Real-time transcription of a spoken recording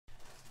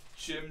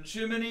Chim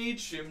chimney,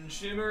 chim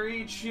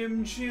chimmery,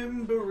 chim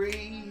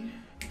chimbery.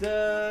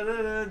 Da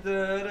da da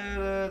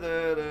da da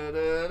da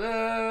da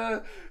da.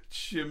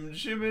 Chim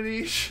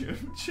chimney,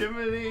 chim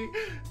chimney,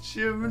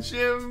 chim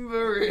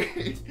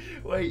chimbery.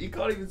 Wait, you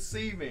can't even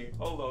see me.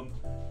 Hold on.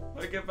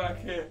 Let me get back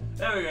here.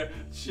 There we go.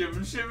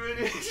 Chim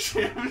chimney,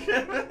 chim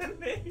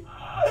chimney.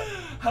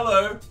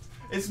 Hello,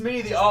 it's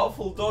me, the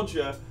Artful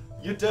Dodger,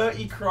 your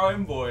dirty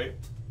crime boy.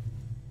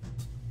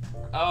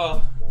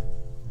 Oh.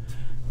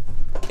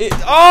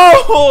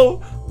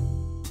 Oh!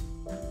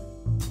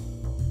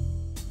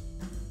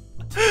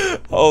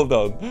 Hold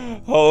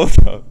on.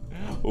 Hold on.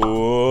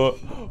 Ooh.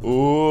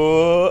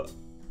 Ooh.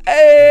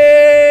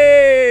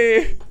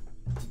 Hey!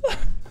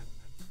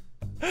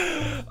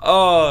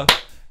 Oh.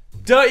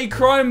 Dirty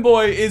Crime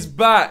Boy is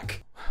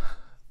back.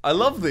 I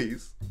love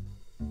these.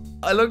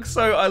 I look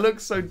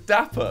so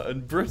dapper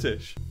and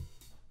British.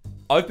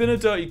 I've been a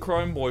Dirty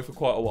Crime Boy for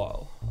quite a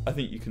while, I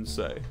think you can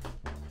say.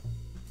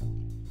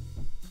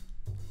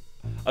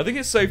 I think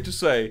it's safe to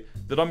say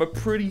that I'm a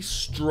pretty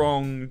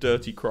strong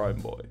Dirty Crime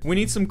Boy. We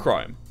need some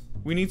crime.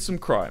 We need some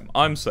crime,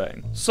 I'm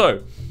saying.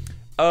 So,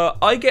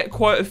 I get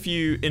quite a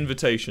few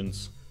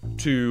invitations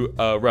to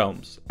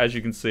realms, as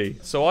you can see.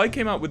 So I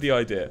came up with the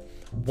idea,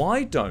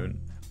 why don't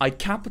I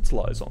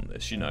capitalize on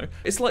this, you know?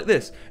 It's like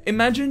this.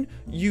 Imagine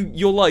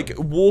you're like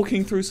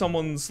walking through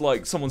someone's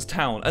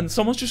town and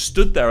someone's just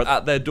stood there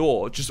at their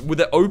door, just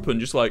with it open,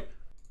 just like,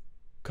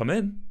 come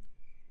in.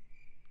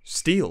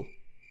 Steal.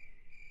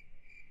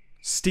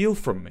 Steal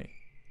from me.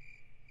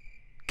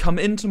 Come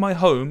into my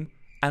home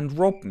and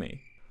rob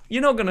me.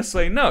 You're not gonna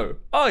say no,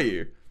 are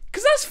you?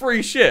 Because that's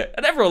free shit,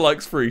 and everyone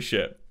likes free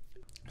shit.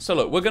 So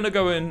look, we're gonna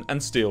go in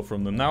and steal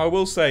from them. Now I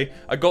will say,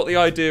 I got the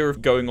idea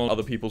of going on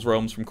other people's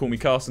realms from Call Me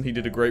Carson. He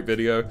did a great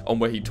video on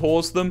where he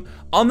tours them.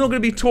 I'm not gonna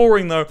be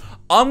touring though.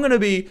 I'm gonna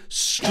be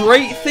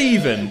straight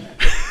thieving.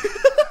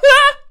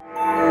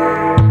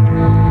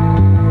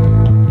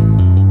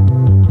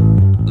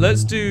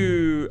 Let's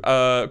do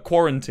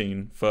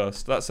quarantine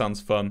first. That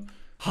sounds fun.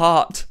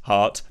 Heart,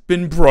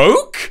 been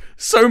broke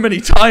so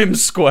many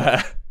times,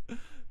 Square.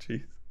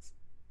 Jesus.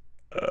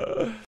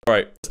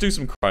 Alright, let's do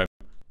some crime.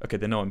 Okay,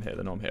 they know I'm here,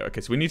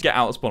 Okay, so we need to get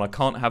out of spawn. I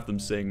can't have them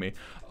seeing me.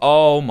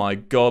 Oh my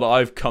god,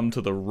 I've come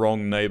to the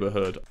wrong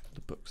neighborhood. What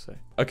the book say?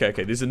 Okay,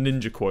 these are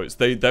ninja quotes.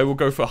 They will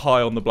go for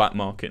high on the black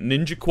market.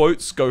 Ninja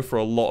quotes go for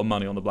a lot of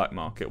money on the black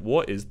market.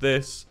 What is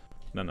this?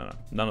 No.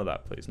 None of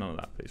that, please. None of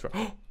that, please.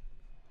 Right.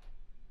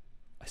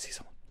 I see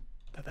someone.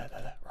 There.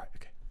 Right,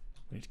 okay.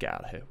 We need to get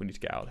out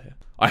of here.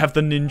 I have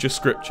the ninja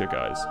scripture,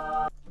 guys.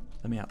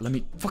 Let me out. Let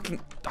me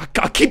fucking...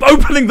 I keep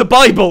opening the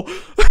Bible!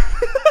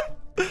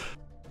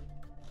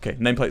 Okay,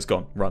 nameplate's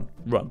gone. Run.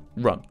 Get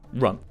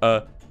on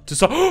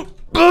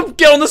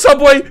the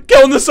subway!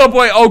 Get on the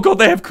subway! Oh god,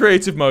 they have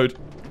creative mode.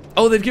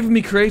 Oh, they've given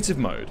me creative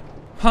mode.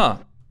 Huh.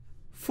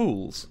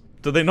 Fools.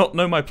 Do they not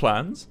know my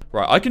plans?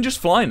 Right, I can just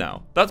fly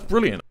now. That's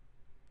brilliant.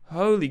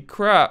 Holy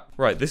crap.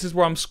 Right, this is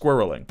where I'm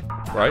squirreling,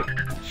 right?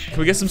 Can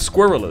we get some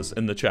squirrelers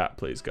in the chat,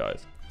 please,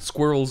 guys?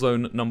 Squirrel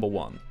zone number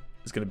 1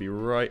 is going to be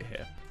right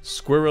here.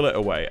 Squirrel it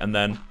away, and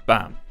then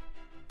bam.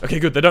 Okay,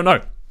 good, they don't know.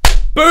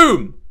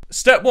 Boom!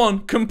 Step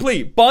 1,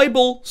 complete.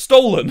 Bible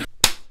stolen.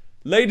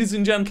 Ladies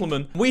and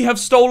gentlemen, we have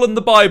stolen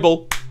the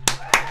Bible.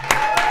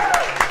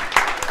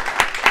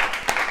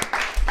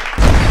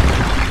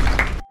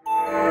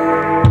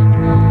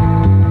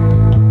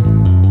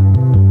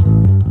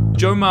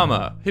 Joe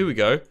Mama, here we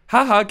go.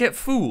 Haha, get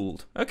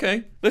fooled.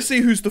 Okay, let's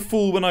see who's the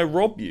fool when I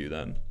rob you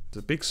then. It's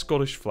a big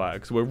Scottish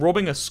flag, so we're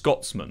robbing a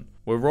Scotsman.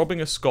 We're robbing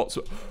a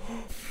Scotsman.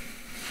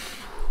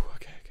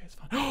 Okay, it's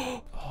fine.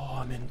 Oh,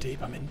 I'm in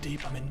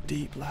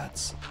deep,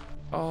 lads.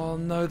 Oh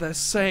no, they're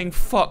saying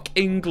fuck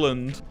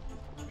England.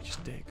 We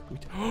just dig.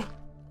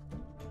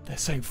 They're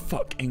saying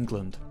fuck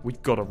England. We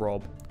gotta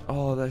rob.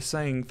 Oh, they're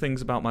saying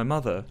things about my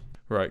mother.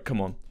 Right,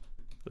 come on.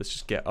 Let's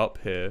just get up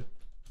here.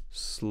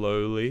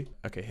 Slowly.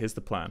 Okay, here's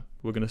the plan.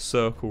 We're gonna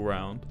circle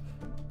round.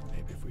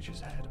 Maybe if we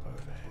just head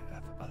over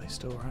here. Are they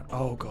still around?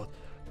 Oh god.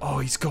 Oh,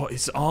 he's got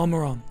his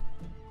armor on.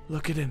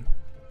 Look at him.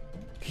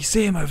 You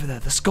see him over there,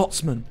 the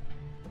Scotsman.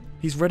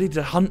 He's ready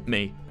to hunt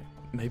me.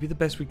 Maybe the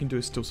best we can do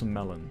is steal some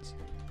melons.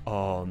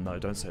 Oh no,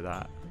 don't say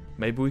that.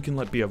 Maybe we can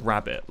like be a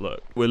rabbit.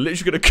 Look, we're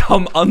literally gonna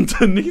come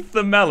underneath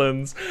the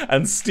melons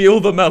and steal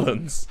the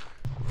melons.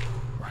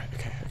 Right,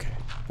 okay.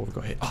 What have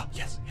we got here? Oh,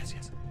 yes.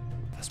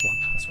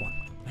 That's one.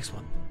 Next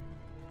one.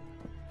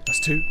 That's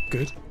 2.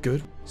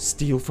 Good.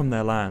 Steal from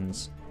their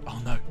lands.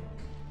 Oh no.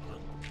 Hold on.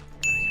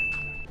 There we go.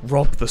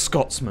 Rob the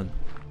Scotsman.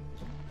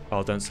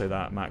 Oh, don't say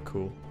that, Matt.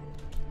 Cool.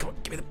 Come on,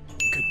 give me the...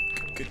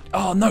 Good.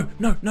 Oh, no.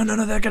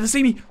 They're gonna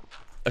see me.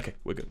 Okay,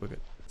 we're good.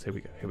 So here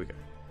we go.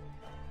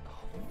 Oh,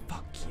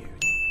 fuck you.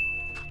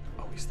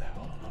 Oh, he's there.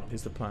 Hold on.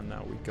 Here's the plan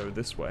now. We go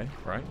this way,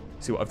 right?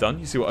 See what I've done?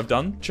 You see what I've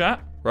done,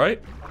 chat?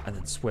 Right? And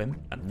then swim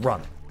and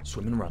run.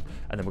 Swim and run.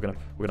 And then we're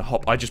gonna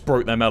hop. I just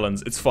broke their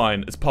melons. It's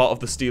fine. It's part of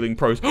the stealing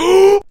pros.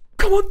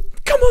 Come on.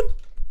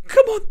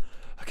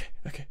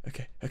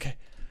 Okay.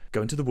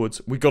 Go into the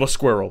woods. We got a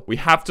squirrel. We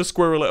have to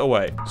squirrel it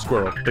away.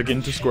 Squirrel.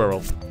 Begin to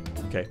squirrel.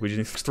 Okay, we just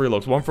need 3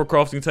 logs. 1 for a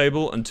crafting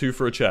table and 2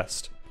 for a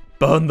chest.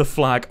 Burn the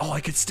flag. Oh,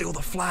 I could steal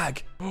the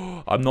flag.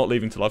 I'm not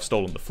leaving till I've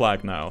stolen the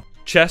flag now.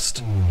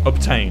 Chest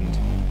obtained.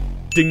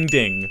 Ding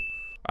ding.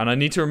 And I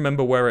need to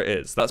remember where it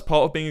is. That's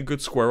part of being a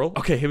good squirrel.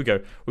 Okay, here we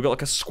go. We've got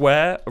like a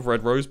square of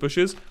red rose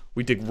bushes.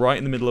 We dig right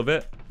in the middle of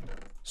it.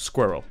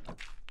 Squirrel.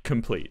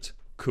 Complete.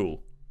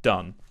 Cool.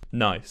 Done.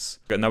 Nice.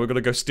 Okay, now we've got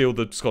to go steal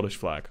the Scottish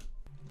flag.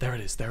 There it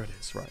is. There it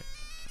is. Right.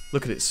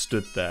 Look at it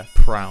stood there.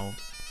 Proud.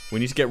 We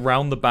need to get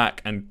round the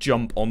back and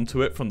jump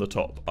onto it from the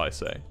top, I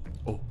say.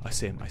 Oh, I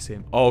see him. I see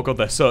him. Oh, God,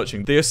 they're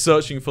searching. They are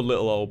searching for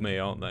little old me,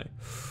 aren't they?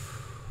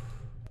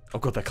 Oh,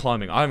 God, they're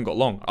climbing. I haven't got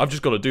long. I've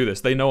just got to do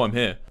this. They know I'm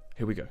here.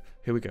 Here we go.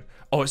 Here we go.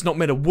 Oh, it's not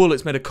made of wool.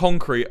 It's made of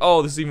concrete.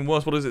 Oh, this is even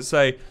worse. What does it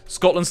say?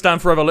 Scotland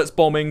stand forever. Let's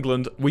bomb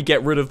England. We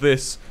get rid of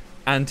this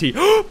anti...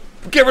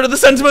 Get rid of the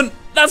sentiment.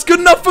 That's good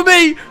enough for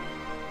me.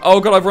 Oh,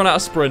 God, I've run out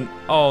of sprint.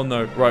 Oh,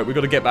 no. Right, we've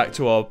got to get back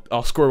to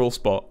our squirrel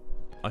spot.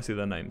 I see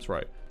their names.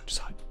 Right. Just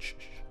hide. Shh,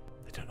 shh.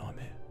 They don't know I'm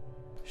here.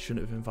 You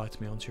shouldn't have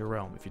invited me onto your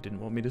realm if you didn't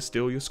want me to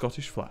steal your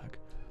Scottish flag.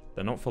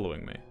 They're not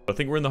following me. I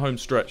think we're in the home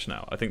stretch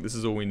now. I think this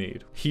is all we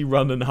need. He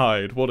run and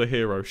hide. What a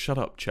hero. Shut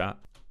up, chat.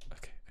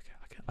 Okay,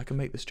 I can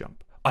make this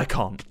jump. I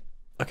can't.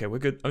 Okay, we're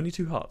good. Only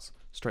 2 hearts.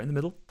 Straight in the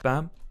middle.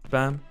 Bam,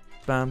 bam,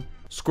 bam.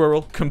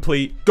 Squirrel,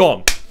 complete,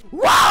 gone.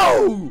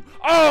 Wow!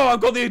 Oh, I've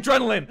got the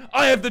adrenaline.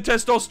 I have the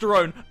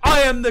testosterone.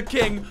 I am the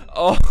king.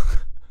 Oh.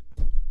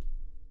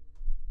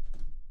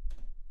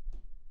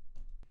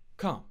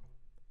 Calm.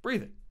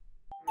 Breathing.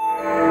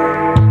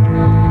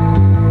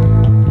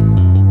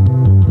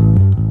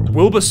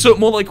 Wilbur, Soot,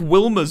 more like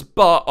Wilmer's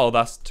butt. Oh,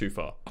 that's too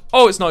far.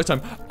 Oh, it's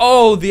nighttime.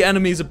 Oh, the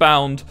enemies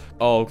abound.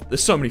 Oh,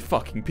 there's so many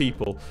fucking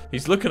people.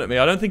 He's looking at me.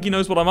 I don't think he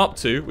knows what I'm up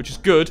to, which is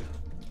good.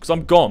 Because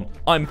I'm gone.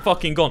 I'm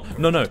fucking gone.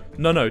 No, no,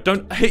 no, no.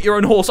 Don't hit your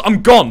own horse.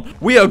 I'm gone.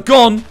 We are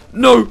gone.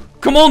 No.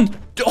 Come on.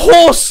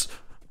 Horse.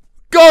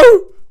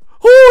 Go.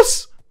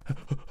 Horse.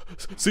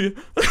 See you.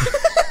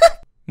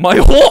 My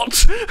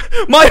hort.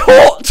 My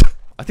hort.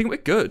 I think we're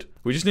good.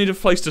 We just need a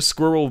place to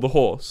squirrel the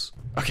horse.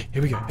 Okay,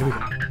 here we go. Here we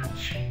go.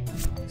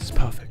 This is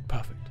perfect.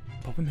 Perfect.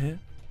 Pop him here.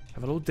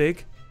 Have a little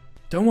dig.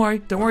 Don't worry,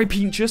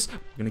 Pinchus. We're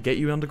gonna get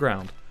you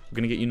underground. We're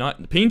gonna get you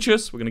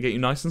Pinchus. We're gonna get you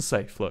nice and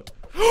safe. Look.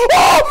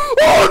 Oh!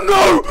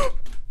 Oh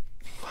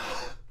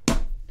no!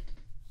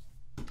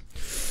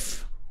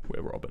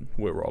 We're robbing.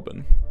 We're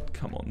robbing.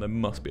 Come on, there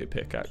must be a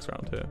pickaxe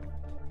around here.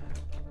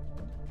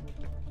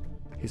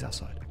 He's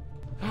outside.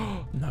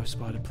 No,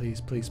 spider, please,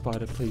 please,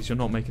 spider, please. You're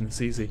not making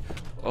this easy.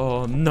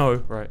 Oh no!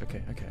 Right,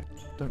 okay, okay.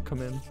 Don't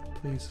come in,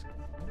 please.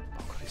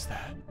 Oh God, he's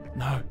there.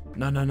 No,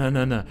 no, no, no,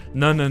 no, no,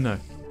 no, no, no.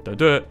 Don't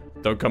do it.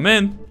 Don't come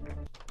in.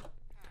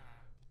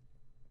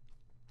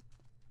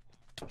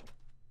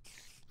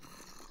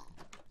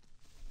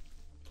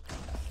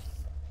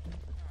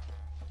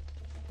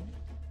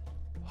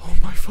 Oh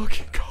my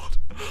fucking God.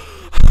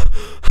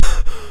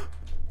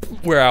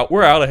 We're out.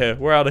 We're out of here.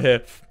 We're out of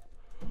here.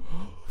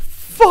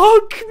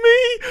 Fuck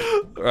me.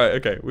 Right,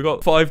 okay. We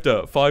got 5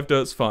 dirt. 5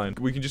 dirt's fine.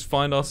 We can just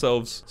find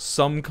ourselves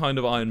some kind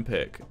of iron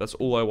pick. That's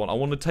all I want. I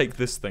want to take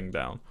this thing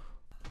down.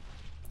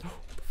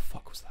 What the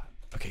fuck was that?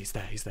 Okay, he's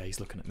there. He's there. He's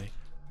looking at me.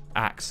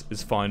 Axe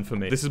is fine for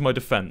me. This is my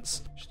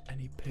defense. Just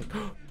any pick.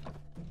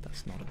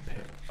 That's not a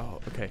pick. Oh,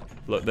 okay.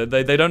 Look,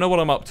 they don't know what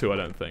I'm up to, I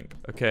don't think.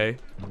 Okay.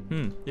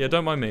 Yeah,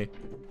 don't mind me.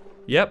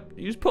 Yep,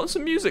 you just put on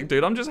some music,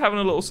 dude. I'm just having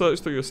a little search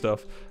through your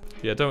stuff.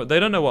 Yeah, they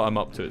don't know what I'm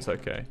up to. It's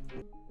okay.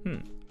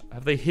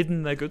 Have they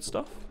hidden their good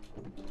stuff?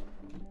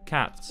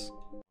 Cats.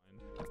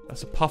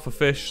 That's a puffer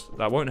fish.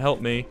 That won't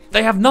help me.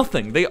 They have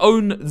nothing. They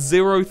own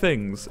 0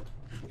 things.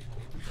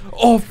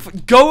 Oh,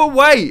 go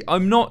away!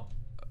 I'm not...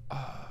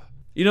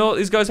 You know what?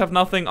 These guys have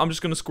nothing. I'm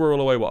just going to squirrel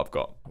away what I've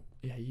got.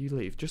 Yeah, you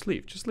leave. Just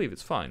leave. Just leave.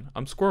 It's fine.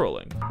 I'm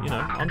squirreling. You know,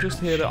 I'm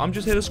just here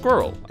to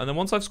squirrel. And then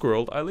once I've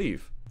squirreled, I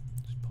leave.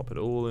 Just pop it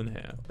all in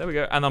here. There we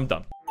go. And I'm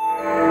done.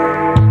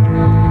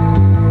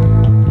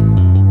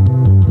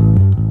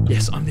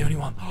 Yes, I'm the only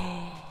one.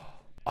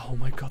 Oh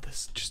my God,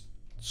 there's just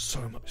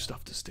so much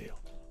stuff to steal.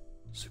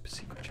 Super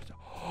secret.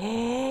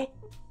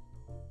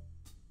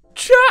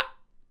 Chat!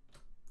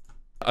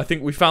 I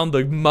think we found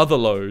the mother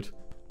lode.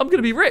 I'm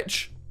gonna be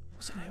rich.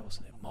 What's in here? What's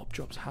in here? Mob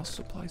jobs, house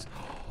supplies.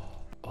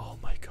 Oh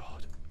my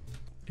God.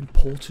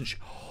 Important sh...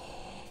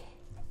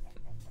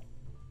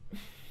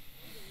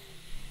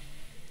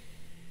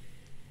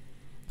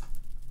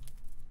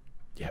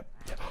 Yep.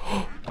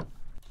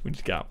 We need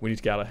to get out. We need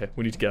to get out of here.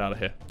 We need to get out of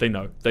here. They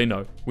know. They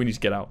know. We need to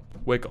get out.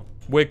 We're gone.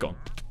 We're gone.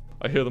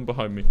 I hear them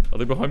behind me. Are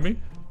they behind me?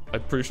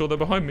 I'm pretty sure they're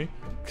behind me.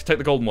 Take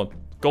the golden one.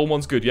 Golden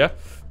one's good, yeah?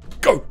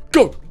 Go!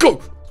 Go!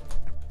 Go!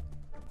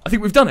 I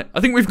think we've done it. I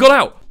think we've got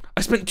out.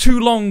 I spent too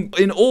long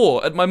in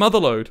awe at my mother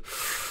lode.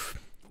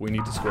 We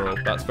need to squirrel.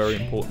 That's very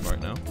important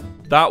right now.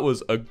 That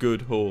was a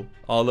good haul.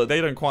 Oh, look,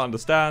 they don't quite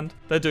understand.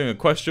 They're doing a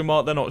question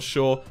mark. They're not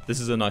sure. This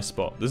is a nice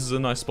spot. This is a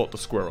nice spot to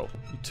squirrel.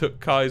 You took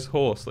Kai's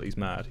horse. He's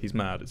mad. He's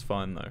mad. It's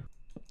fine, though.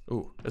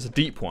 Ooh, there's a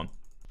deep one.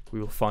 We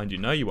will find you.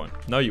 No, you won't.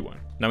 No, you won't.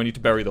 Now we need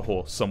to bury the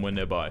horse somewhere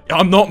nearby.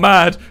 I'm not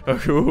mad.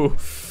 You're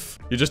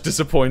just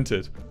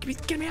disappointed.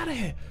 Get me out of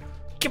here.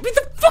 Get me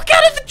the fuck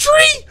out of the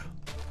tree!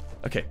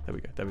 Okay, there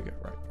we go. There we go.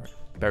 Right, right.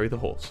 Bury the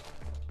horse.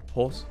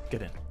 Horse,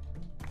 get in.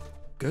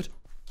 Good.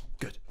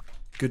 Good.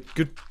 Good,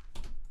 good.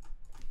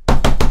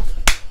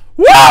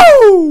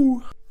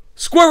 Woo!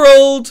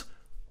 Squirreled!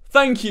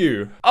 Thank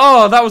you.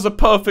 Oh, that was a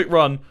perfect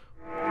run.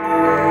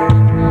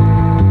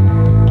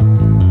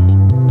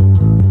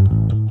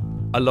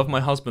 I love my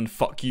husband.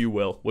 Fuck you,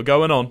 Will. We're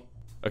going on.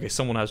 Okay,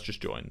 someone has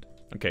just joined.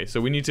 Okay,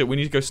 so we need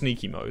to go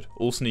sneaky mode.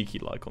 All sneaky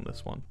like on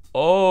this one.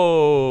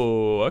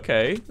 Oh,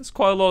 okay. There's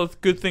quite a lot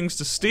of good things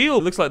to steal.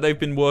 It looks like they've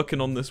been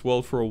working on this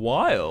world for a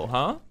while,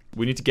 huh?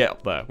 We need to get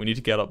up there. We need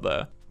to get up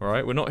there. All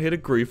right, we're not here to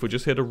grief. We're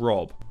just here to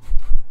rob.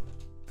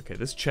 Okay,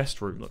 this chest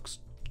room looks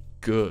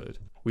good.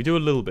 We do a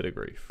little bit of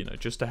grief, you know,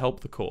 just to help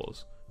the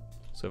cause.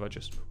 So if I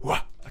just...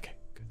 Okay,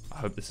 good. I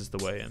hope this is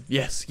the way in.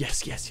 Yes,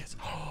 yes, yes, yes.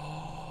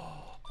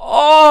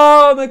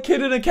 Oh, the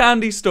kid in a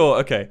candy store.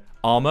 Okay,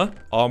 armor.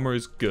 Armor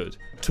is good.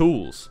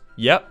 Tools.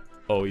 Yep.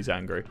 Oh, he's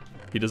angry.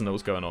 He doesn't know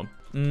what's going on.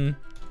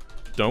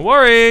 Don't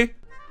worry.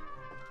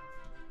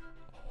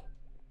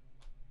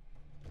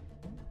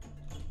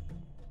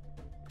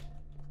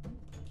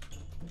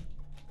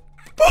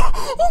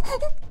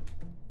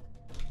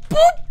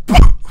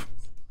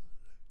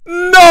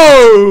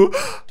 No!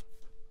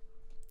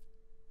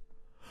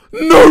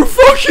 No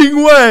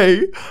fucking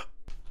way!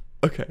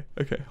 Okay,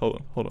 okay, hold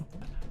on, hold on.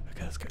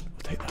 Okay, that's good.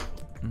 We'll take that.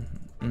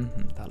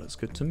 That looks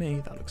good to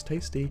me. That looks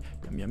tasty.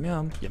 Yum, yum,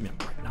 yum. Yum, yum.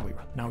 Right, now we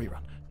run. Now we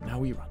run. Now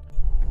we run.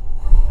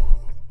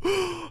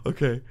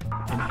 Okay.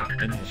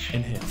 In here.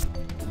 In here.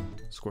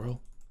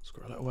 Squirrel.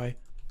 Squirrel it away.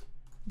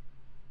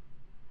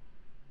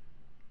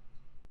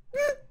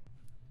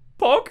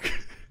 Pog.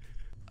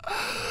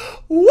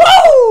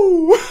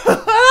 Whoa!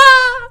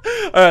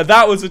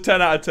 That was a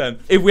 10 out of 10.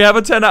 If we have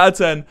a 10 out of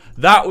 10,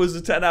 that was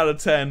a 10 out of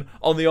 10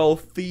 on the old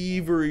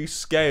thievery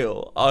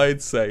scale,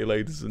 I'd say,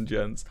 ladies and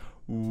gents.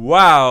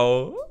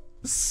 Wow.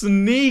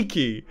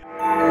 Sneaky.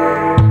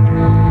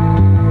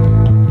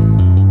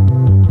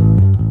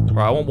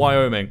 Right, I want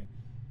Wyoming.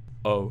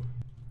 Oh.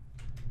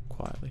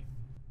 Quietly.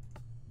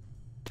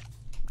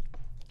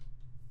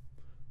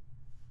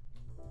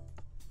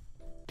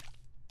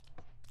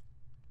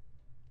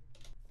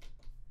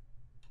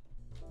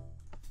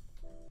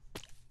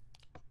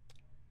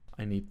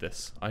 I need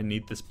this. I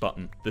need this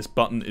button. This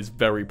button is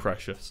very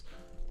precious.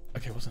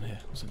 Okay, wasn't here.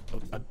 Wasn't. Oh,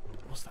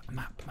 what's that?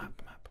 Map.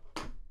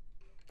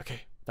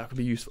 Okay, that could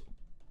be useful.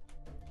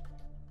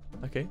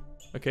 Okay.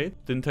 Okay.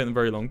 Didn't take them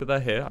very long, but they're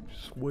here.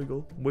 Just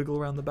wiggle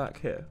around the back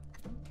here.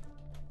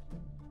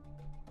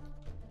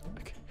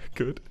 Okay.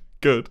 Good.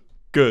 Good.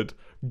 Good.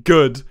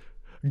 Good.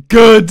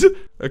 Good.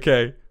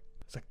 Okay.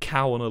 There's a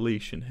cow on a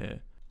leash in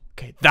here.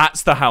 Okay,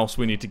 that's the house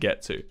we need to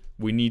get to.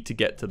 We need to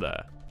get to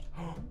there.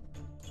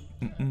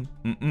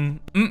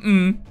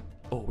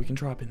 Oh, we can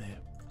try up in here.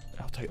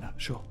 I'll take that,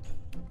 sure.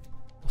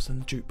 What's in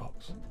the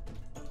jukebox?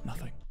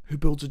 Nothing. Who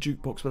builds a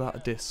jukebox without a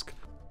disc?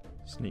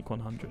 Sneak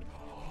 100.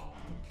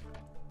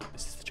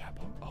 Is this the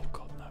jackpot? Oh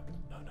god, no.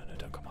 No,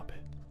 don't come up here.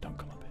 Don't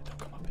come up here. Don't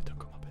come up here. Don't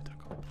come up here. Don't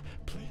come up here.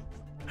 Please.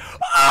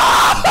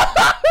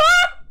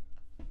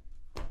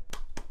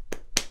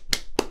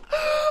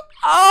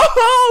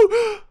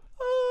 Oh!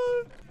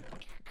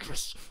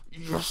 Yes.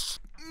 Yes.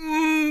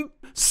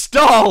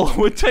 Stall!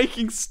 We're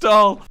taking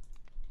stall!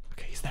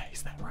 Okay, he's there,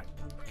 right.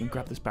 We can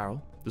grab this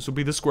barrel. This will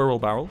be the squirrel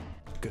barrel.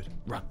 Good.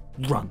 Run.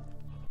 Run.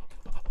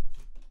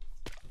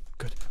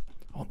 Good.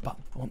 I want the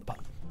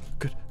button.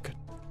 Good.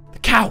 The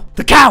cow!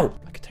 The cow!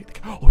 I can take the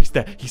cow. Oh, he's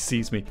there. He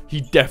sees me.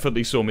 He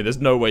definitely saw me. There's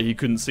no way he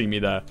couldn't see me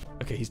there.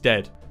 Okay, he's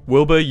dead.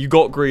 Wilbur, you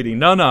got greedy.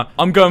 No.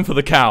 I'm going for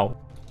the cow.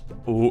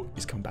 Oh,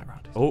 he's coming back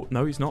around. Oh,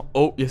 no, he's not.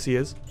 Oh, yes, he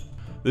is.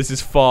 This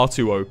is far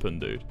too open,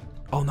 dude.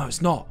 Oh, no,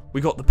 it's not.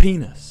 We got the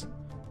penis.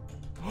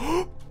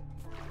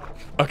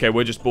 Okay,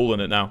 we're just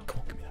balling it now. Come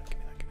on, give me that.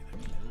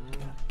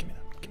 Give me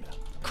that.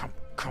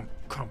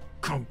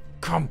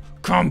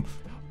 Come.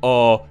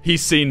 Oh,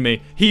 he's seen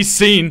me. He's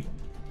seen.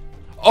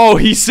 Oh,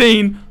 he's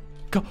seen.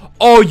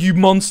 Oh, you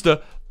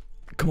monster.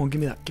 Come on, give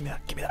me that.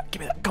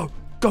 Go.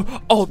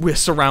 Oh, we're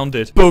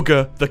surrounded.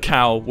 Booger, the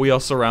cow. We are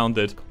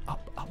surrounded. Up.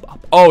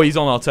 Oh, he's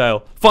on our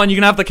tail. Fine, you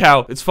can have the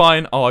cow. It's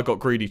fine. Oh, I got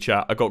greedy,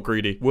 chat. I got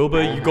greedy.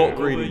 Wilbur, you got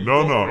greedy.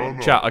 No.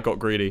 Chat, I got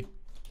greedy.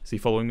 Is he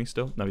following me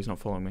still? No, he's not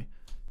following me.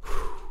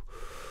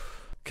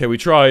 Okay, we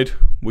tried.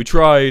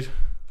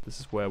 This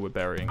is where we're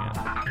burying it.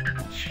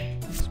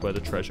 This is where the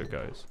treasure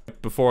goes.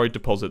 Before I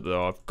deposit,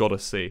 though, I've got to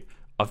see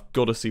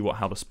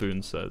how the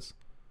spoon says.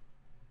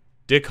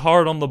 Dick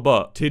hard on the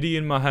butt. Titty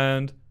in my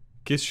hand.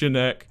 Kiss your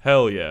neck.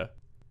 Hell yeah.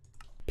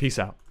 Peace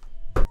out.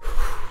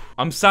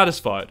 I'm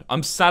satisfied.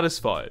 I'm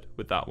satisfied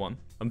with that one.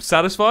 I'm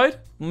satisfied?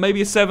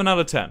 Maybe a 7 out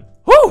of 10.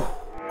 Woo!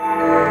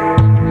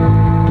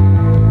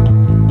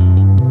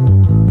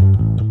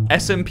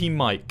 SMP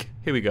Mike.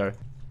 Here we go.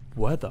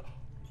 What the?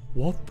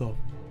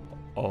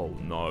 Oh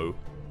no.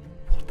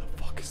 What the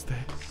fuck is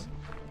this?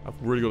 I've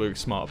really got to be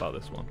smart about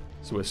this one.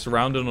 So we're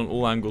surrounded on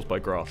all angles by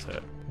grass here.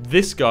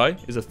 This guy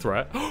is a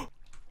threat.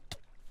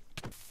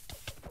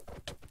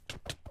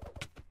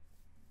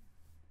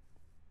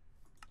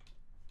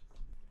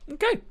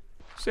 Okay.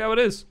 See how it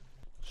is.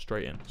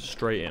 Straight in.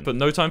 Straight in. But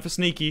no time for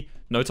sneaky.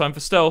 No time for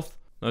stealth.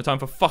 No time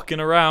for fucking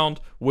around.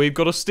 We've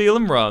got to steal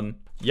and run.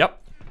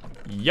 Yep.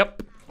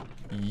 Yep.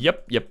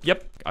 Yep. Yep.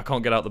 Yep. I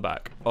can't get out the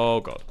back.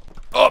 Oh, God.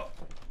 Up.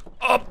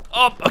 Up.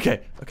 Up.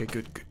 Okay. Okay,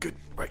 good. Good. Good.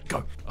 Right,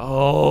 go.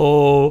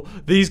 Oh,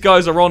 these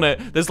guys are on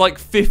it. There's like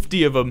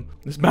 50 of them.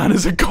 This man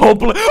is a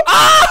goblin.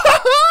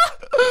 Ah!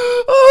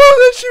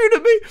 Oh, they're shooting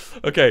at me.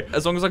 Okay,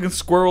 as long as I can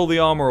squirrel the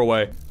armor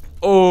away.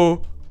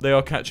 Oh, they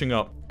are catching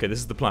up. Okay, this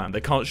is the plan.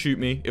 They can't shoot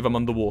me if I'm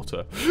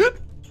underwater.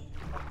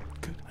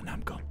 Good, and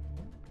I'm gone.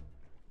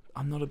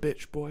 I'm not a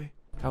bitch, boy.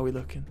 How are we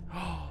looking?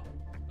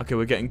 Okay,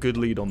 we're getting good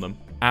lead on them.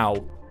 Ow.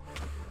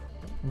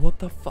 What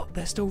the fuck?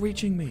 They're still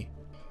reaching me.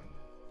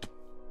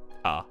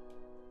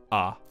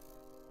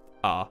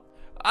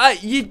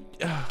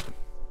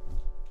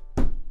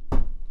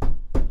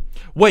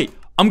 Wait,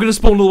 I'm gonna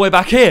spawn all the way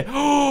back here.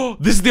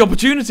 This is the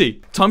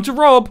opportunity. Time to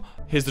rob.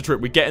 Here's the trick.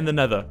 We get in the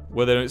nether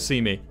where they don't see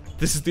me.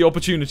 This is the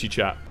opportunity,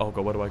 chat. Oh,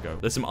 God, where do I go?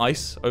 There's some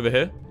ice over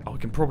here. Oh, I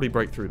can probably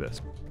break through this.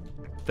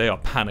 They are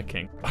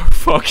panicking. Oh,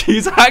 fuck.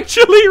 He's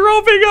actually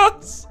robbing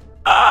us.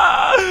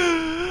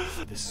 Ah!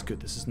 This is good.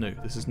 This is new.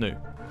 This is new.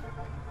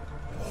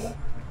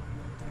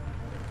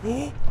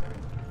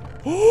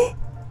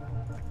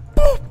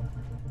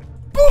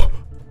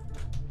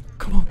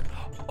 Come on.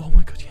 Oh,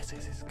 my God. Yes,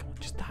 yes, yes. Come on.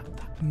 Just that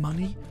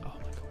money. Oh,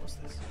 my God. What's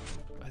this?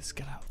 Let's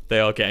get out.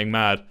 They are getting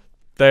mad.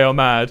 They are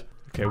mad.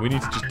 Okay, we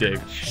need to just dig.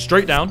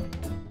 Straight down.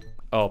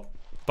 Oh,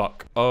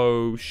 fuck.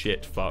 Oh,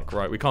 shit, fuck.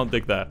 Right, we can't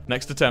dig there.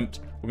 Next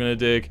attempt, we're gonna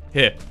dig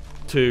here.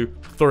 2,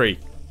 3.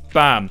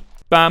 Bam.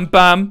 Bam,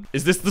 bam.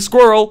 Is this the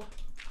squirrel?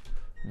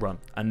 Run.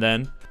 And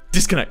then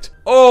disconnect.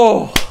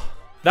 Oh,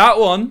 that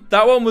one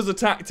was a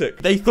tactic.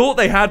 They thought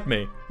they had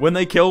me. When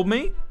they killed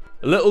me,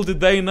 little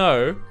did they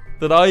know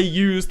that I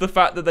used the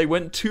fact that they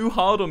went too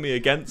hard on me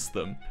against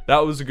them. That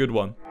was a good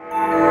one.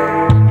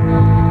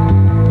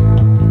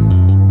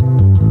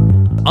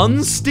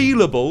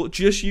 Unstealable,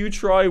 just you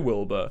try,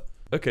 Wilbur.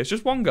 Okay, it's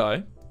just one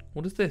guy.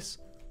 What is this?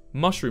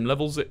 Mushroom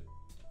levels it.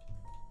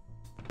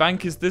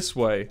 Bank is this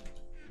way.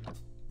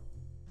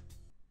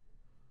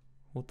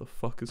 What the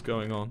fuck is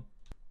going on?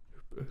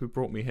 Who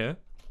brought me here?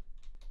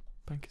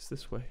 Bank is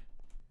this way.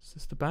 Is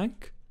this the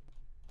bank?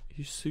 Are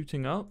you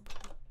suiting up?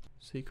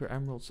 Secret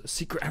emeralds. A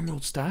secret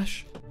emerald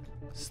stash?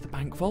 Is this the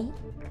bank vault?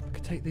 I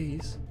could take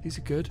these. These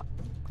are good.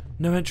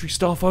 No entry,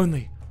 staff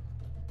only.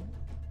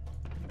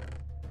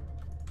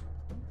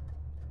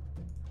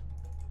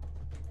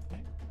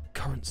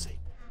 Currency.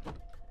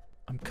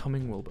 I'm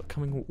coming, Wilbur.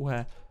 Coming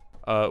where?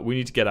 We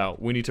need to get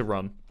out. We need to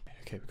run.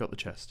 Okay, we got the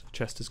chest.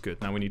 Chest is good.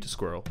 Now we need to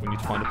squirrel. We need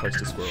to find a place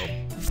to squirrel.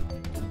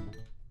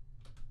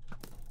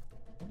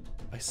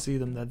 I see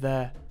them. They're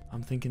there.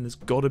 I'm thinking there's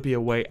got to be a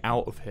way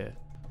out of here.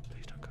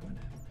 Please don't come in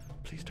here.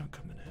 Please don't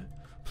come in here.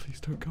 Please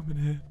don't come in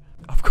here.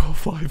 I've got a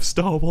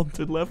 5-star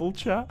wanted level,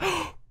 chat.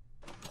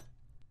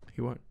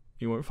 He won't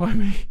find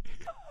me.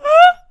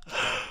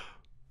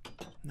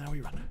 Now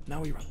we run.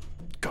 Now we run.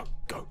 Go,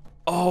 go.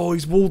 Oh,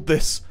 he's walled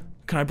this.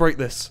 Can I break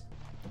this?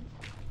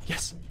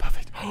 Yes,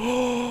 perfect.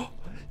 Oh,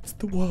 it's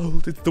the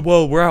world. It's the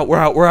world. We're out. We're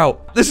out. We're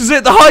out. This is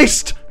it. The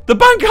heist. The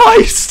bank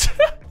heist.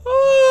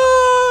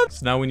 Oh.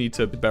 So now we need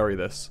to bury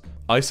this.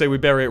 I say we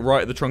bury it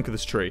right at the trunk of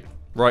this tree.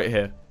 Right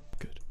here.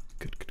 Good.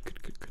 Good, good,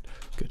 good, good, good,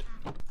 good.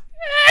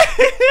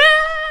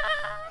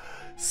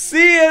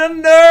 See ya,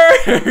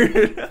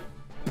 nerd.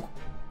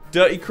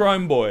 Dirty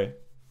crime boy.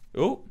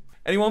 Oh,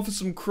 anyone for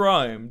some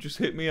crime? Just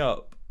hit me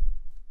up.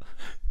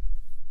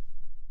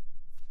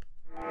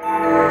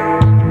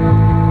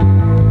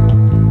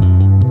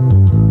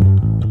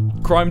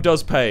 Crime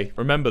does pay.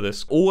 Remember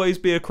this. Always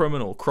be a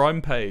criminal.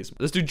 Crime pays.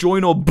 Let's do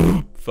join or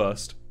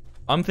first.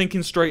 I'm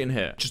thinking straight in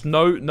here. Just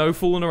no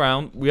fooling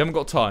around. We haven't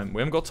got time.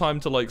 We haven't got time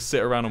to like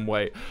sit around and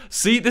wait.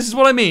 See, this is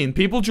what I mean.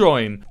 People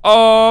join.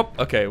 Oh,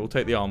 okay. We'll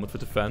take the armor for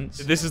defense.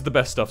 This is the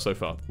best stuff so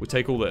far. We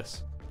take all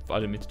this. I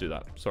didn't mean to do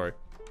that. Sorry.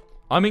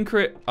 I'm in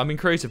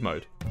creative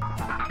mode.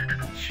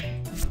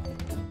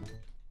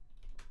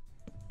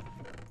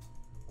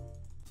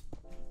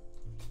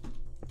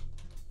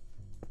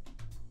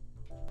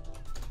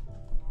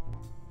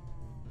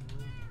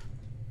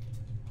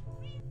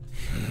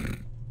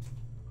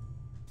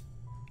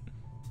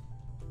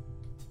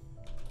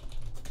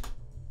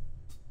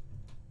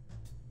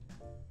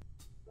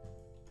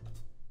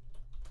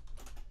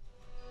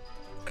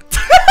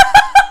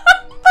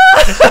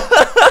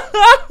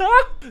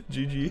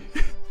 GG.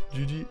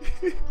 GG.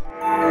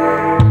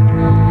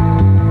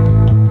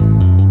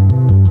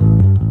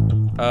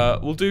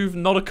 We'll do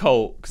not a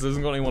cult, because there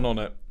hasn't got anyone on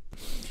it.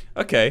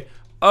 Okay.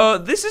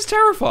 This is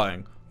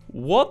terrifying.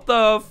 What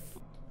the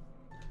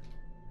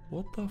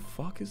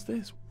fuck is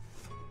this?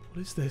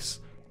 What is this?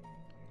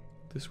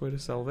 This way to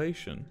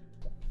salvation.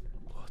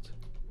 What?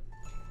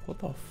 What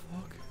the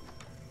fuck?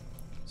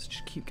 Let's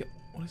just keep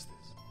what is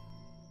this?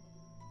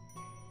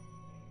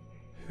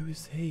 Who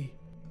is he?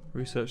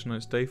 Research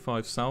notes day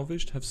 5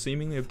 salvaged have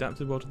seemingly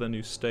adapted well to their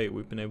new state.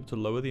 We've been able to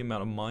lower the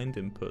amount of mind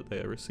input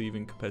they are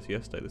receiving compared to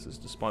yesterday. This is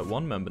despite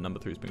one member, number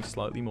 3, is being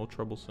slightly more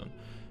troublesome.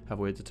 Have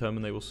we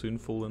determined they will soon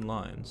fall in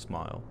line?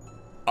 Smile.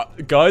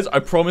 Guys, I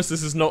promise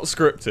this is not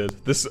scripted.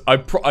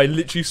 I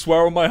literally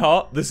swear on my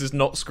heart, this is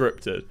not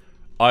scripted.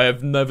 I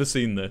have never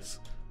seen this.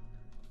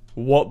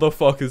 What the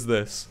fuck is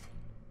this?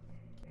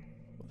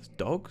 What, there's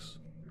dogs?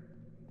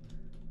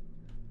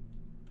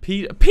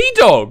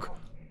 P-dog!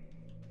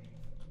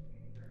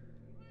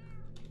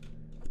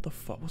 What the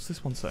fuck? What's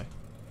this one say?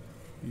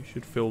 You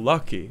should feel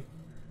lucky.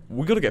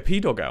 We gotta get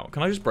P-dog out.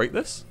 Can I just break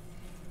this?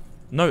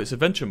 No, it's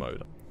adventure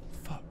mode.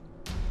 Fuck.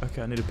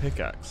 Okay, I need a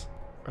pickaxe.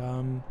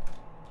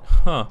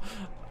 Huh.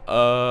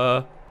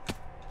 What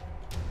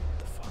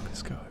the fuck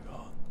is going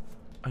on?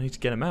 I need to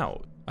get him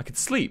out. I could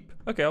sleep.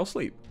 Okay, I'll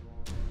sleep.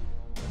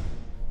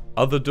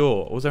 Other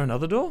door. Was there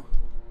another door?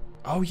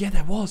 Oh yeah,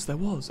 there was.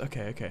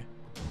 Okay, okay.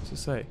 What's it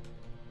say?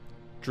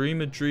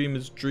 Dream a dream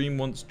as dream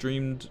once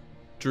dreamed.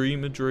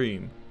 Dream a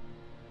dream.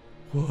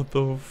 What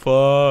the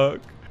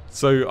fuck?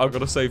 So I've got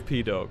to save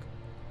P-Dog.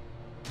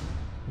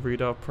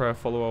 Read our prayer,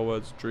 follow our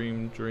words.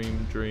 Dream,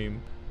 dream,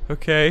 dream.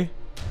 Okay.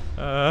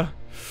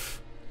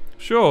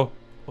 Sure.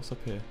 What's up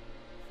here?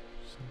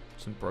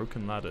 Some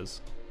broken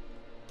ladders.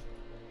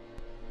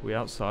 We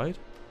outside?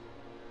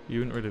 You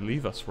wouldn't really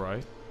leave us,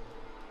 right?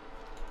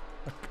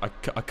 I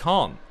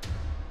can't.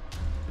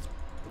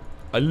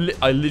 I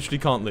literally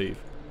can't leave.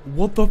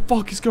 What the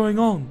fuck is going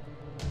on?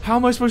 How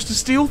am I supposed to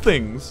steal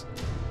things?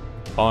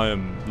 I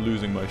am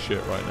losing my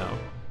shit right now.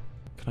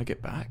 Can I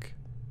get back?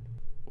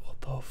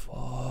 What the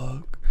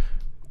fuck?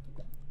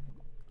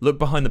 Look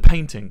behind the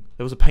painting.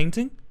 There was a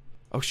painting?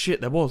 Oh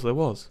shit, there was.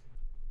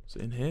 Is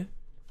it in here?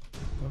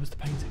 Where was the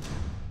painting?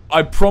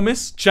 I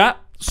promise, chat,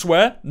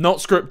 swear, not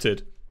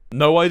scripted.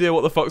 No idea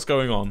what the fuck's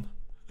going on.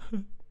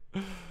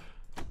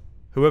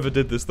 Whoever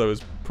did this, though,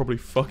 is probably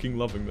fucking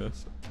loving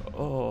this.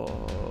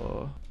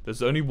 Oh.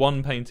 There's only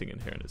one painting in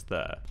here, and it's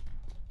there.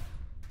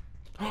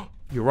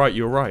 You're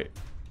right.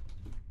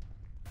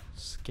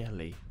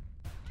 Skelly.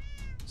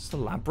 Is this a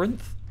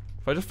labyrinth?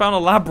 If I just found a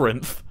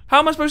labyrinth, how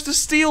am I supposed to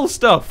steal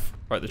stuff?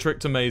 Right, the trick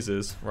to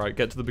mazes. Right,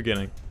 get to the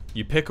beginning.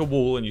 You pick a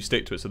wall and you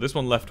stick to it. So this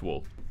one left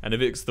wall. And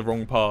if it's the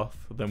wrong path,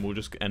 then we'll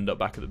just end up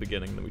back at the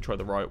beginning. Then we try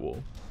the right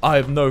wall. I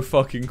have no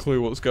fucking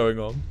clue what's going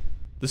on.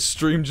 The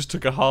stream just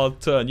took a hard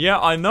turn. Yeah,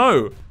 I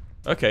know.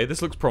 Okay,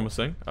 this looks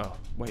promising. Oh,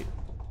 wait.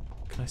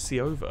 Can I see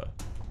over?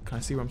 Can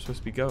I see where I'm supposed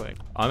to be going?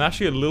 I'm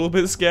actually a little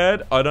bit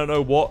scared. I don't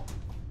know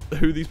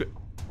who these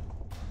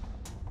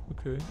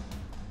Okay.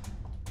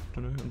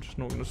 Don't know. I'm just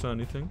not going to say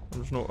anything.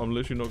 I'm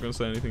literally not going to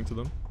say anything to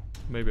them.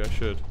 Maybe I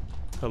should.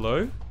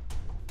 Hello?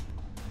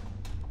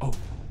 Oh.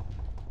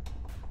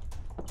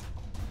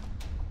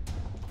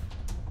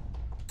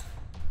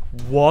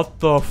 What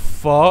the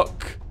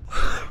fuck?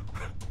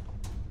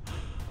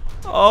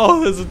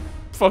 Oh, there's a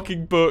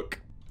fucking book.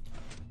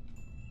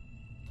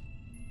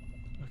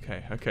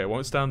 Okay, I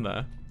won't stand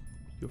there.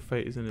 Your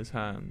fate is in his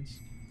hands.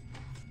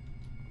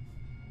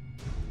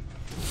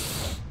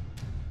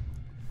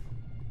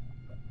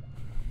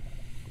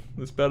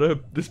 This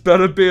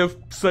better be a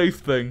safe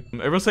thing.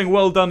 Everyone's saying,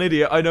 well done,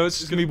 idiot. I know it's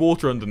just gonna be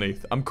water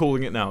underneath. I'm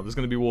calling it now. There's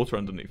gonna be water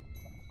underneath.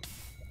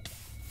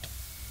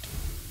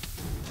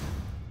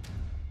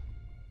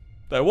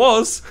 There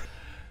was.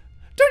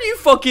 Don't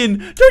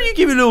you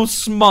give a little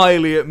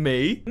smiley at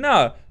me.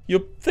 Nah,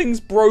 your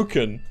thing's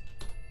broken.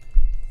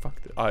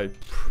 Fuck it.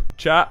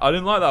 Chat, I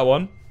didn't like that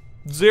one.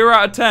 0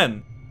 out of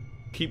 10.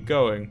 Keep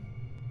going.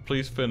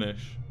 Please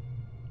finish.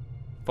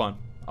 Fine,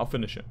 I'll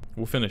finish it.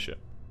 We'll finish it.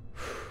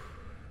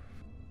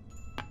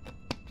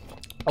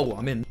 Oh,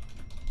 I'm in.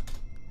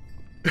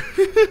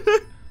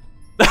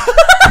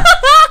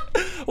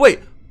 Wait.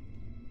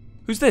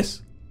 Who's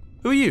this?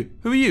 Who are you?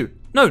 Who are you?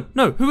 No,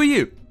 who are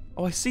you?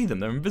 Oh, I see them.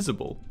 They're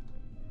invisible.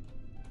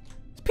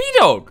 It's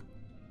P-Dog.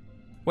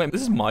 Wait,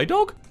 this is my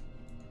dog?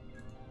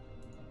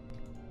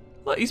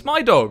 Look, he's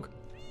my dog.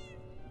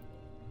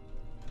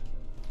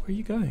 Where are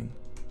you going?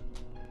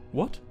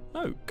 What?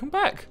 No, come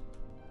back.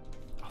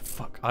 Oh,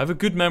 fuck. I have a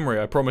good memory,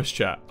 I promise,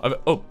 chat.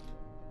 Oh.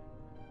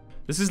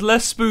 This is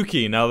less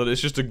spooky now that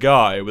it's just a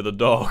guy with a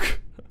dog.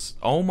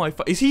 Oh my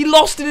is he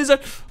lost in his own...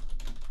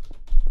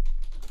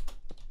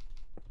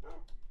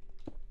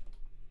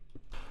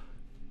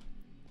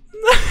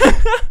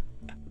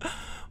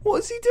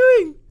 What is he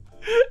doing?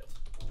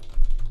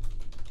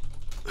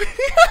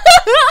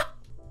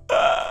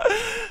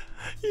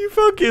 You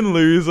fucking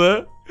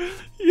loser.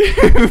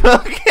 You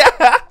fucking...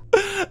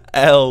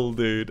 L,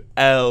 dude.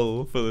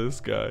 L for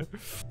this guy.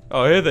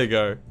 Oh, here they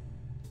go.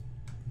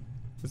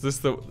 Is this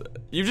the...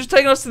 You've just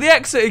taken us to the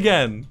exit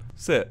again.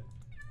 Sit.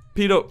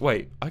 P-Dog...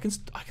 Wait, I can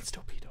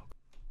still P-Dog.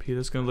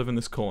 P-Dog's gonna live in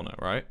this corner,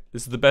 right?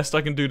 This is the best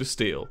I can do to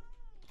steal.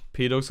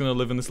 P-Dog's gonna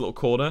live in this little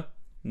corner.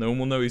 No one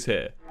will know he's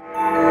here.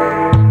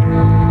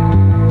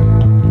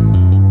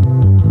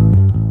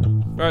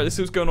 Alright, this is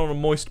what's going on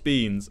Moist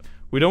Beans.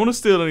 We don't want to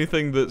steal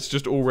anything that's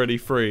just already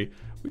free.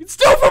 We can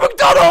steal from McDonald's!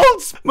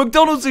 McDonald's!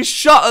 McDonald's is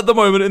shut at the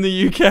moment in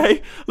the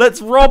UK.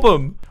 Let's rob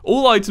them.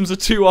 All items are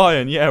 2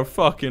 iron. Yeah,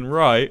 fucking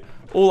right.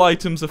 All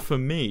items are for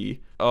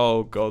me.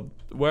 Oh, God.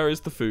 Where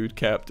is the food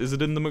kept? Is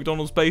it in the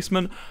McDonald's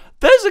basement?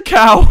 There's a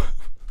cow.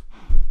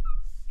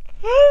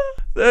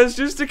 There's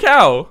just a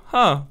cow.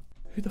 Huh.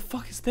 Who the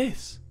fuck is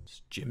this?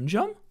 It's Jim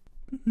Jum?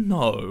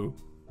 No.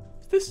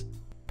 Is this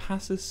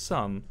Pass's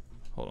son?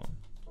 Hold on.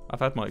 I've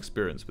had my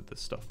experience with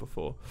this stuff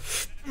before.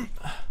 Hold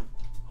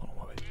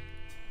on, wait.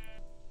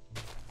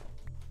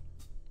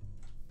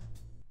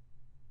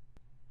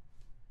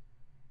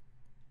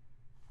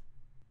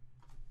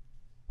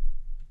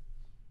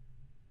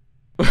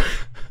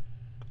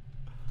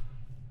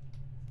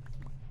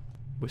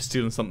 We're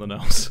stealing something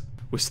else.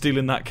 We're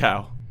stealing that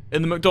cow.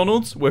 In the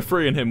McDonald's, we're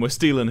freeing him. We're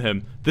stealing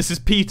him. This is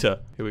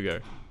Peter. Here we go.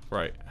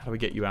 Right, how do we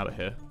get you out of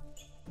here?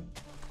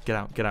 Get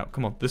out, get out.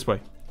 Come on, this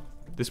way.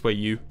 This way,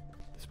 you.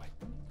 This way.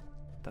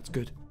 That's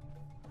good.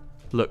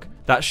 Look,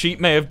 that sheep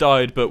may have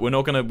died, but you're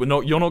not gonna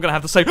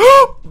have the same.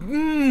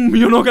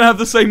 You're not gonna have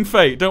the same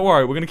fate. Don't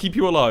worry, we're gonna keep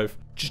you alive.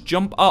 Just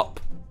jump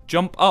up.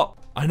 Jump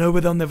up. I know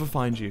where they'll never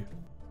find you.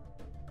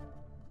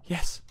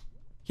 Yes.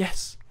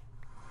 Yes.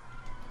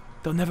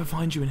 They'll never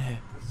find you in here.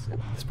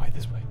 This way,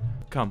 this way.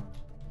 Come.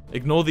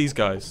 Ignore these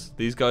guys.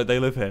 These guys, they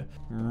live here.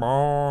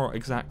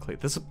 Exactly.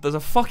 There's a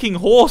fucking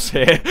horse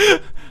here.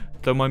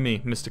 Don't mind me,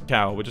 Mr.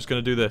 Cow. We're just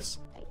gonna do this.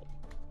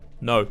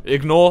 No.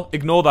 Ignore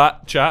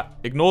that, chat.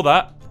 Ignore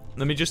that.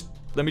 Let me just.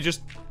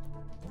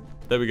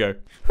 There we go.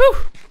 Whew.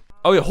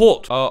 Oh yeah,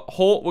 Hort.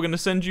 Hort, we're gonna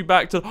send you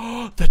back to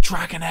the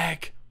dragon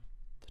egg.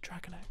 The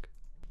dragon egg.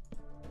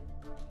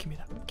 Give me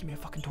that. Give me a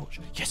fucking torch.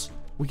 Yes.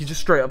 We can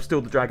just straight up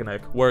steal the dragon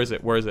egg. Where is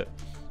it? Where is it?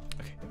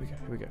 Okay, here we go.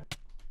 Here we go.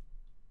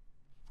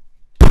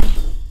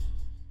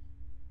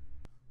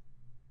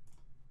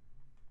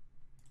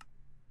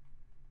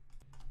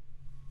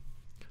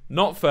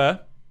 Not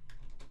fair.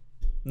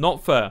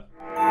 Not fair.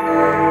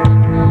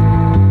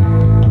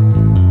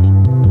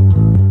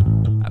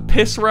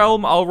 Piss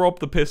Realm, I'll rob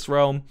the Piss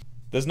Realm.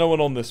 There's no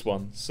one on this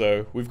one,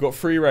 so we've got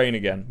free reign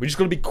again. We just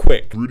gotta be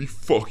quick. Really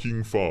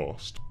fucking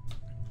fast.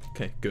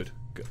 Okay, good.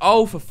 Good.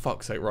 Oh, for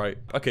fuck's sake, right.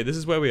 Okay, this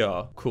is where we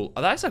are. Cool.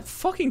 Oh, that's a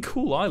fucking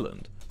cool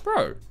island.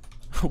 Bro.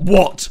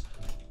 What?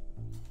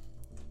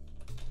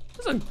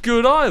 That's a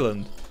good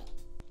island.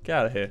 Get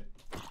out of here.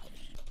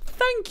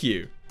 Thank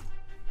you.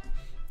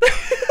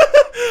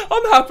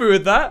 I'm happy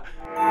with that.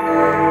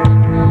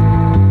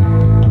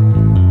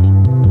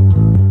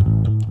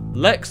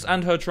 Lex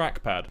and her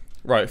trackpad.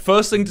 Right,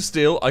 first thing to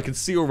steal, I can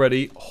see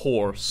already,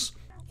 horse.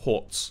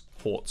 Horts.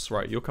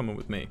 Right, you're coming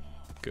with me.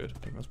 Good, I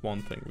think that's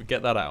one thing. We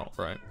get that out,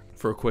 right,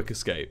 for a quick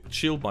escape.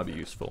 Shield might be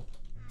useful.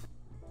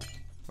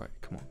 Right,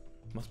 come on.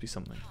 Must be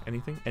something.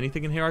 Anything?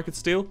 Anything in here I could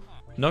steal?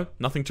 No?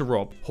 Nothing to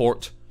rob.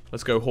 Hort.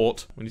 Let's go,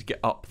 Hort. We need to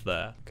get up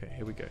there. Okay,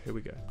 here we go, here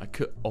we go. I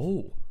could,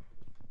 oh.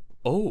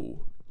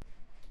 Oh.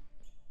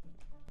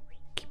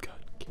 Keep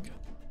going, keep going.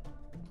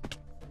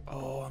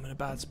 Oh, I'm in a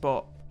bad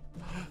spot.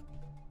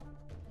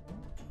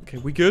 Okay,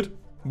 we good?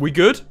 We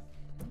good?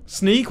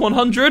 Sneak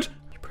 100?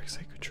 You break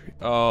sacred tree.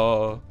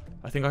 Oh,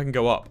 I think I can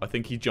go up. I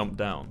think he jumped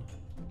down.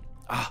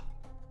 Ah,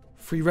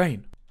 free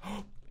reign.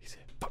 He's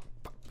here. Fuck,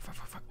 fuck, fuck,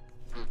 fuck, fuck.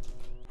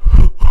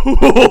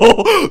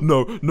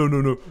 No, no,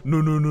 no, no,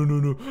 no, no, no, no, no,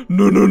 no,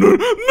 no, no, no, no, no, no!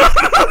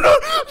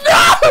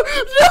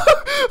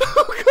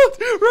 Oh God,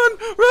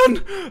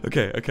 run!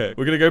 Okay, okay.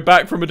 We're gonna go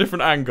back from a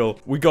different angle.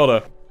 We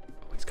gotta.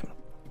 Oh, he's coming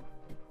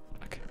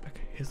up. Okay,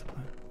 okay. Here's the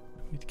plan.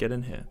 We need to get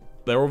in here.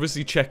 They're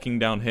obviously checking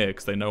down here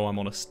because they know I'm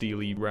on a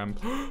steely ramp.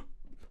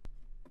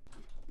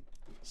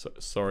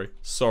 Sorry.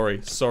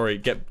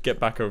 Get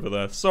back over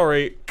there.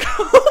 Sorry.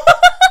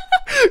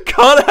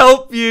 Can't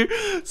help you.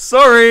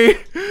 Sorry.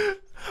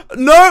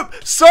 Nope.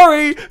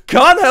 Sorry.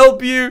 Can't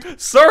help you.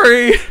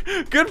 Sorry.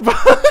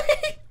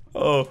 Goodbye.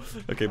 Oh,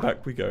 okay.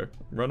 Back we go.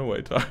 Run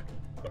away time.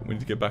 We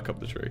need to get back up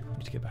the tree. We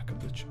need to get back up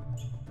the tree.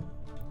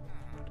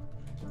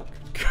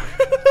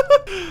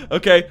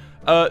 Okay.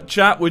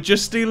 Chat, we're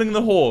just stealing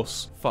the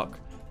horse. Fuck.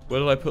 Where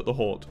did I put the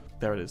hort?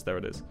 There it is, there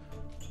it is.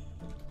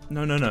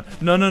 No, no, no.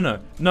 No, no, no.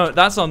 No,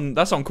 that's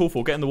uncalled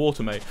for. Get in the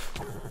water, mate.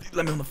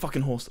 Let me on the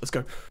fucking horse. Let's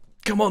go.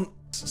 Come on.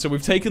 So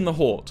we've taken the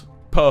hort.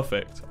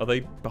 Perfect. Are they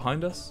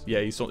behind us?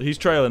 Yeah, he's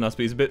trailing us,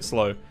 but he's a bit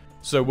slow.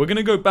 So we're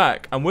gonna go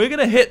back, and we're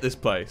gonna hit this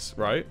place,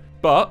 right?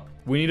 But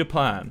we need a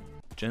plan.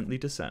 Gently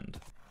descend.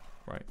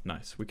 Right,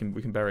 nice. We can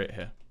bury it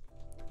here.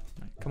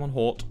 Right, come on,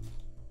 hort.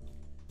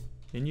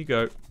 In you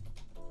go.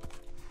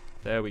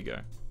 There we go.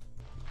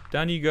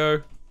 Down you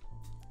go.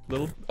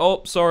 Little.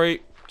 Oh,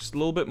 sorry. Just a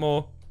little bit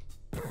more.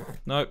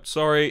 Nope,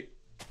 sorry.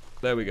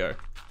 There we go.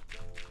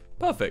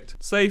 Perfect.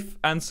 Safe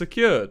and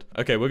secured.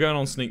 Okay, we're going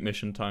on sneak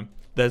mission time.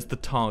 There's the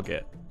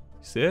target.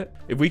 See it?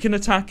 If we can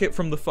attack it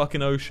from the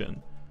fucking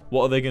ocean,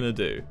 what are they gonna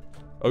do?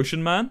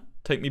 Ocean man?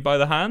 Take me by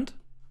the hand?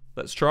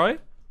 Let's try.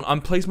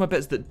 I'm placing my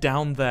bets that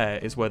down there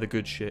is where the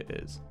good shit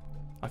is.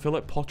 I feel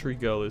like Pottery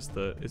Girl is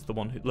the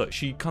one who... Look,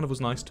 she kind of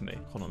was nice to me.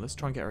 Hold on, let's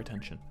try and get her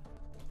attention.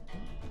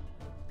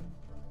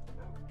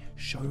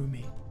 Show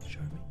me. Show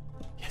me.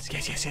 Yes,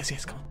 yes, yes, yes,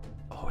 yes, come on.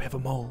 Oh, we have a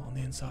mole on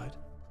the inside.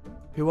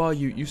 Who are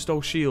you? You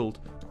stole shield.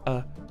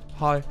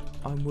 Hi,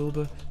 I'm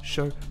Wilbur.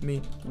 Show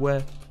me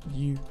where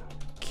you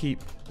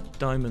keep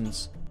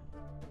diamonds.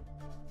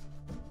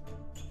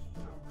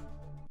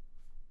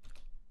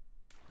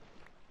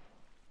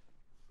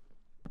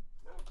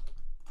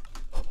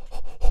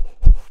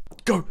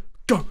 Go,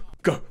 go,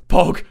 go,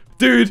 Pog.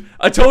 Dude,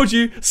 I told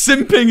you,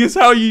 simping is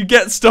how you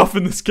get stuff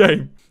in this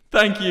game.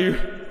 Thank you.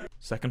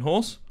 Second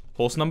horse.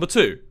 Horse number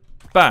 2.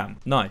 Bam.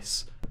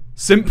 Nice.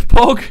 Simp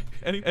Pog?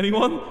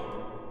 Anyone?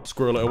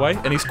 Squirrel it away.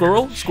 Any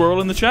squirrel? Squirrel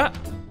in the chat?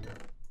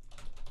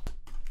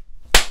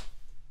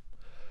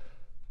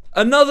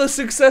 Another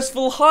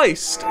successful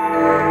heist.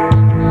 I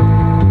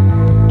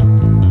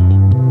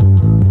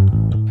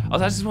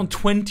was actually on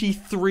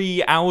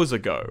 23 hours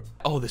ago.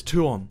 Oh, there's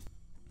 2 on.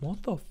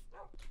 What the?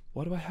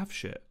 Why do I have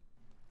shit?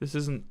 This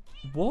isn't.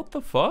 What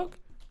the fuck?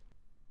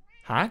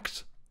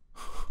 Hacked?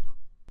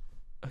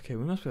 Okay,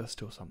 we must be able to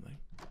steal something.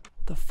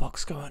 What the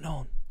fuck's going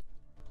on?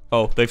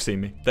 Oh, they've seen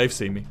me. They've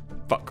seen me.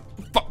 Fuck.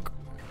 Fuck.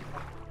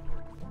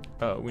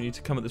 We need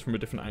to come at this from a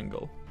different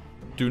angle.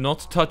 Do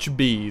not touch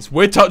bees.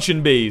 We're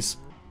touching bees.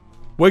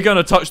 We're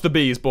gonna touch the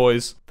bees,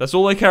 boys. That's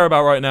all I care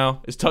about right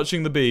now, is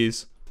touching the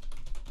bees.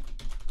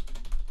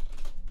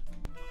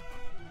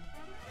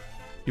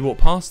 You walk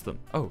past them.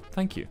 Oh,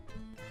 thank you.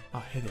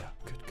 Ah, here they are.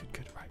 Good, good,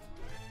 good. Right.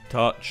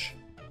 Touch.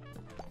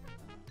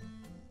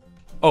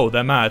 Oh,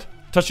 they're mad.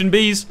 Touching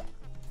bees.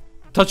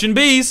 Touching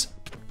bees.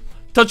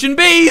 Touching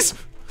bees.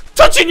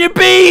 Touching your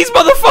bees,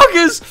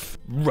 motherfuckers.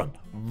 Run,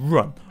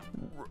 run.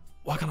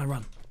 Why can't I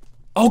run?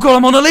 Oh god,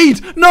 I'm on a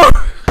lead. No.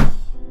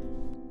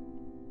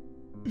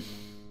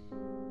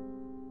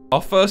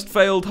 Our first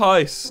failed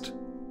heist,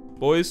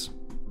 boys.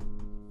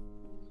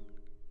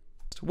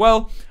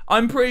 Well,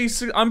 I'm pretty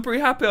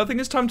happy. I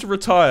think it's time to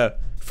retire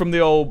from the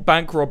old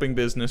bank robbing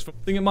business. I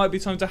think it might be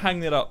time to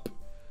hang it up.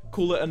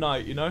 Call it a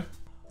night, you know?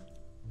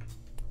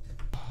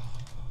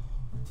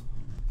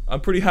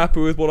 I'm pretty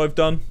happy with what I've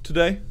done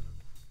today.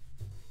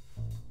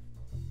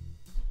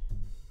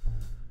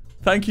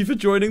 Thank you for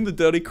joining the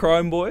Dirty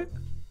Crime Boy.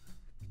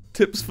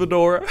 Tips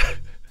Fedora.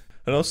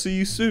 And I'll see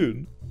you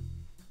soon.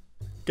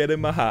 Get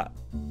in my hat.